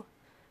you.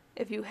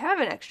 If you have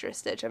an extra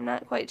stitch, I'm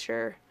not quite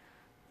sure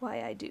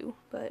why I do,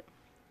 but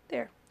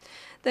there.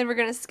 Then we're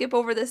going to skip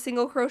over the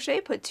single crochet,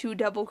 put 2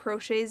 double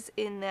crochets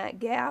in that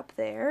gap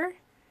there.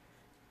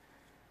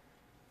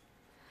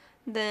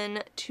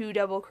 Then 2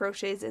 double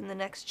crochets in the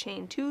next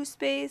chain 2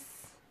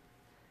 space.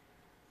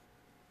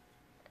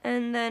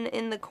 And then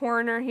in the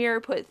corner here,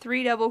 put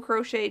 3 double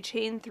crochet,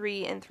 chain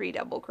 3, and 3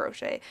 double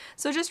crochet.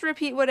 So just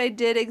repeat what I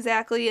did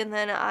exactly, and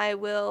then I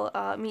will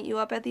meet you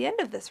up at the end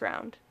of this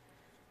round.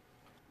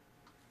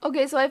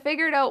 Okay, so I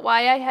figured out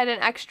why I had an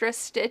extra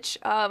stitch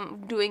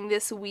doing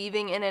this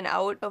weaving in and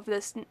out of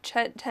this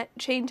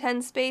chain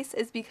 10 space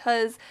is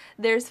because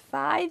there's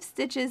 5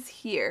 stitches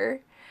here,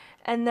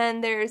 and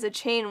then there's a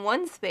chain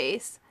 1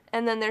 space,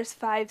 and then there's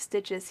 5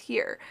 stitches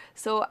here.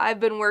 So I've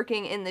been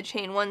working in the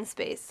chain 1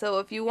 space. So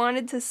if you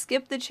wanted to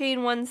skip the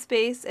chain 1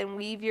 space and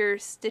weave your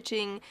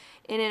stitching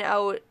in and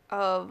out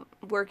of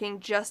working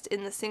just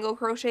in the single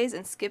crochets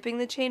and skipping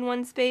the chain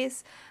 1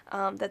 space,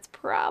 that's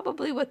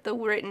probably what the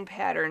written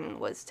pattern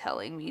was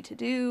telling me to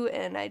do,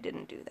 and I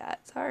didn't do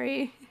that.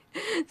 Sorry.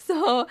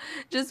 So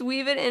just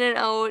weave it in and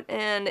out,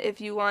 and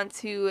if you want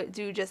to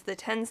do just the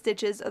 10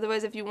 stitches,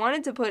 otherwise if you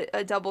wanted to put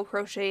a double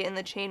crochet in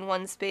the chain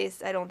 1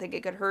 space, I don't think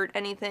it could hurt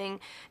anything.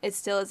 It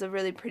still is a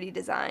really pretty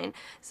design.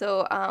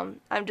 So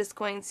I'm just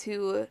going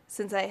to,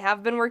 since I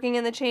have been working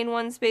in the chain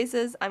 1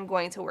 spaces, I'm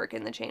going to work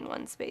in the chain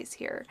 1 space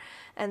here,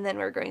 and then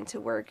we're going to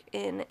work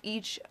in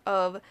each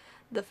of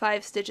the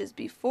 5 stitches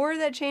before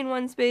that chain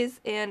 1 space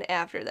and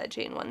after that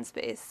chain 1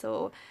 space.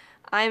 So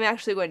I'm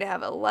actually going to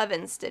have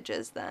 11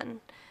 stitches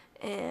then,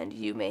 and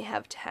you may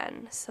have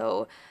 10.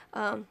 So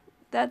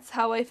that's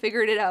how I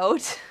figured it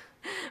out.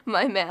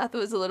 my math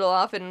was a little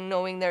off, and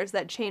knowing there's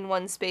that chain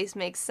 1 space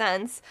makes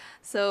sense.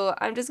 So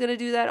I'm just going to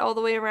do that all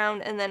the way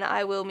around, and then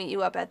I will meet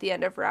you up at the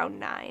end of round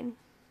 9.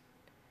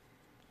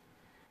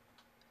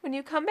 When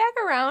you come back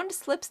around,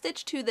 slip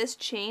stitch to this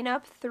chain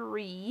up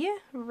 3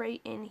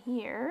 right in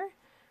here.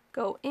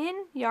 Go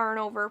in, yarn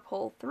over,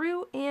 pull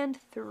through, and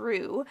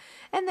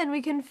then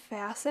we can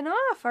fasten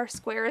off. Our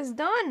square is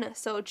done.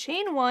 So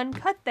chain 1,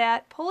 cut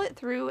that, pull it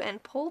through,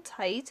 and pull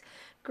tight.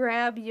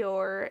 Grab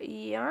your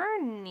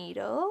yarn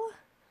needle,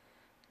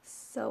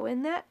 sew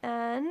in that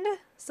end,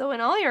 sew in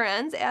all your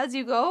ends as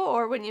you go,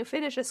 or when you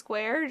finish a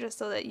square, just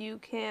so that you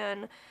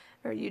can,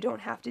 or you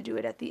don't have to do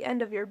it at the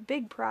end of your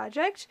big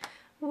project,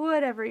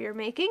 whatever you're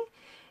making.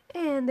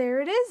 And there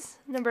it is.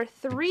 Number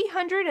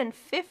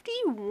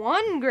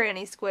 351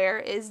 granny square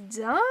is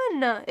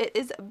done. It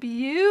is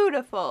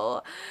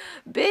beautiful.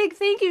 Big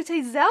thank you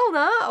to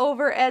Zelna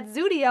over at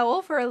Zooty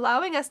Owl for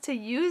allowing us to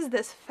use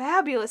this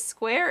fabulous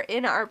square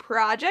in our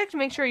project.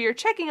 Make sure you're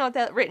checking out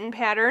that written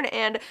pattern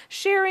and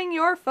sharing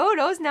your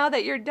photos. Now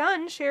that you're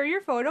done, share your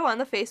photo on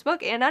the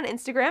Facebook and on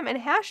Instagram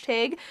and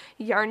hashtag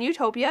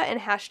YARNutopia and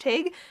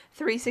hashtag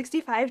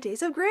 365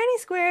 days of granny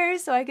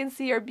squares so I can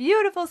see your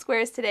beautiful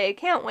squares today.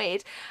 Can't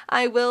wait.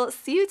 I will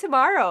see you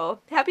tomorrow.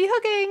 Happy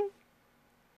hooking!